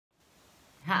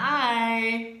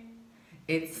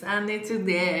It's sunny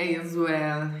today as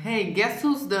well. Hey, guess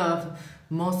who's the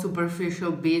most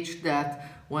superficial bitch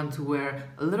that wants to wear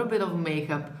a little bit of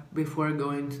makeup before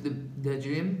going to the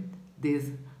gym?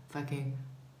 This fucking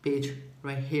bitch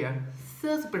right here.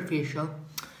 So superficial.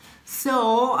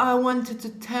 So I wanted to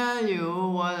tell you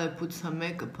while I put some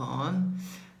makeup on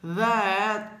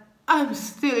that I'm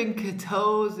still in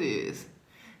ketosis.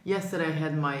 Yesterday I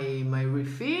had my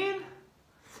refill.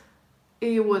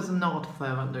 It was not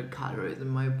 500 calories, in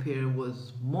my opinion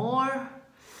was more,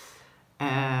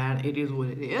 and it is what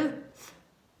it is.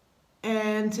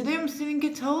 And today I'm still in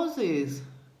ketosis.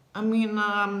 I mean,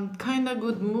 kinda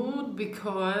good mood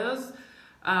because,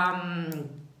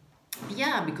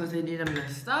 yeah, because I didn't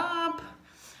mess up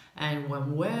and went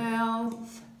well,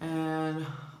 and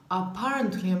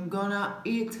apparently I'm gonna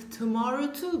eat tomorrow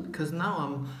too because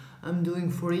now I'm doing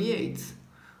 48.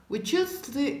 Which is,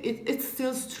 it's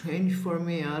still strange for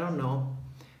me, I don't know.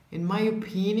 In my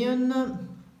opinion,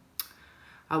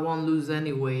 I won't lose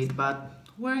any weight, but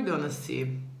we're gonna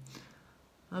see.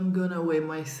 I'm gonna weigh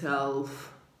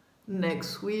myself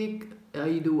next week.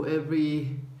 I do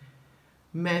every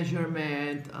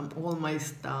measurement, all my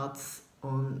stats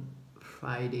on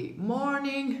Friday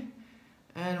morning,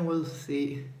 and we'll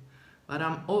see. But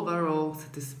I'm overall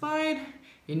satisfied.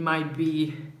 It might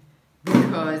be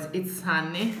because it's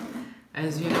sunny.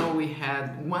 As you know, we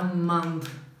had 1 month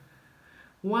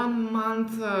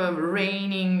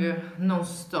raining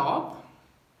non-stop.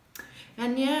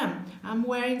 And yeah, I'm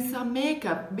wearing some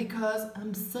makeup because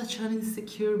I'm such an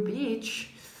insecure bitch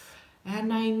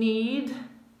and I need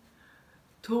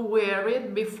to wear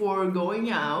it before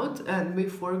going out and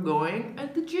before going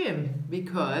at the gym,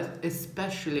 because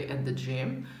especially at the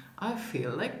gym I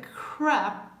feel like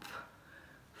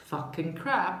fucking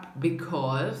crap,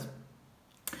 because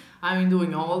I'm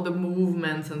doing all the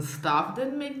movements and stuff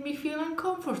that make me feel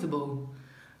uncomfortable.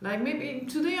 Like maybe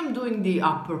today I'm doing the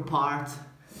upper part,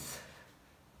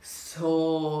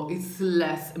 so it's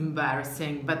less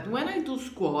embarrassing. But when I do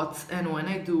squats and when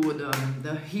I do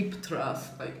the hip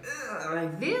thrust,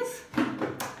 like this,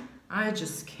 I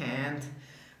just can't.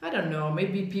 I don't know,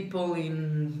 maybe people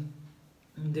in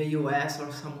the US or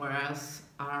somewhere else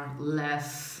are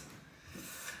less,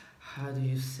 how do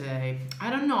you say, I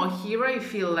don't know, here I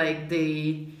feel like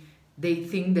they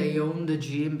think they own the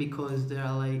gym because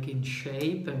they're like in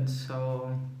shape, and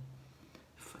so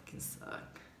fucking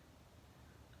suck.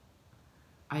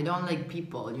 I don't like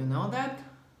people, you know that?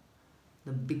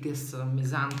 The biggest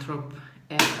misanthrope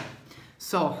ever.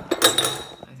 So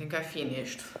I think I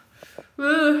finished.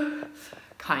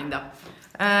 Kinda.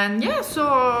 And yeah, so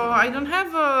I don't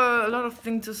have a lot of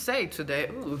things to say today.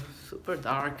 Ooh, super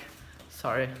dark.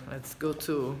 Sorry, let's go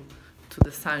to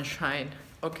the sunshine.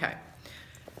 Okay.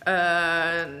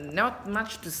 Not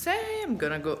much to say. I'm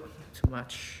gonna go too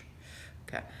much.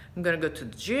 Okay. I'm gonna go to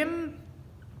the gym.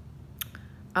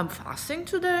 I'm fasting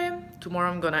today. Tomorrow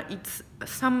I'm gonna eat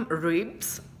some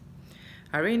ribs.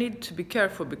 I really need to be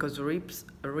careful because ribs.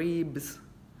 Oh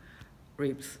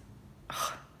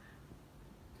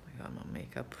my god, my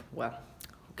makeup. Well,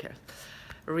 who cares?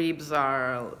 Ribs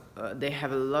are, they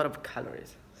have a lot of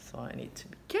calories, so I need to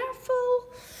be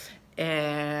careful.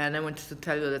 And I wanted to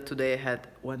tell you that today I had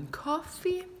 1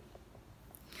 coffee.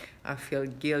 I feel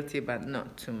guilty, but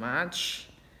not too much.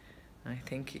 I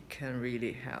think it can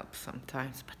really help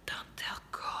sometimes, but don't tell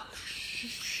Cole.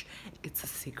 Shh. It's a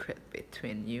secret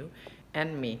between you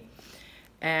and me.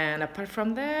 And apart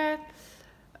from that,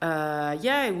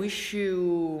 yeah, I wish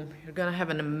you're gonna have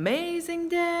an amazing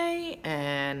day,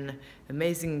 an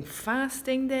amazing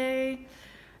fasting day,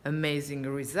 amazing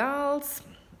results,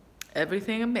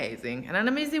 everything amazing, and an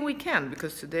amazing weekend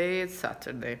because today is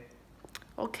Saturday.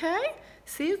 Okay,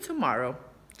 see you tomorrow.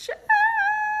 Ciao.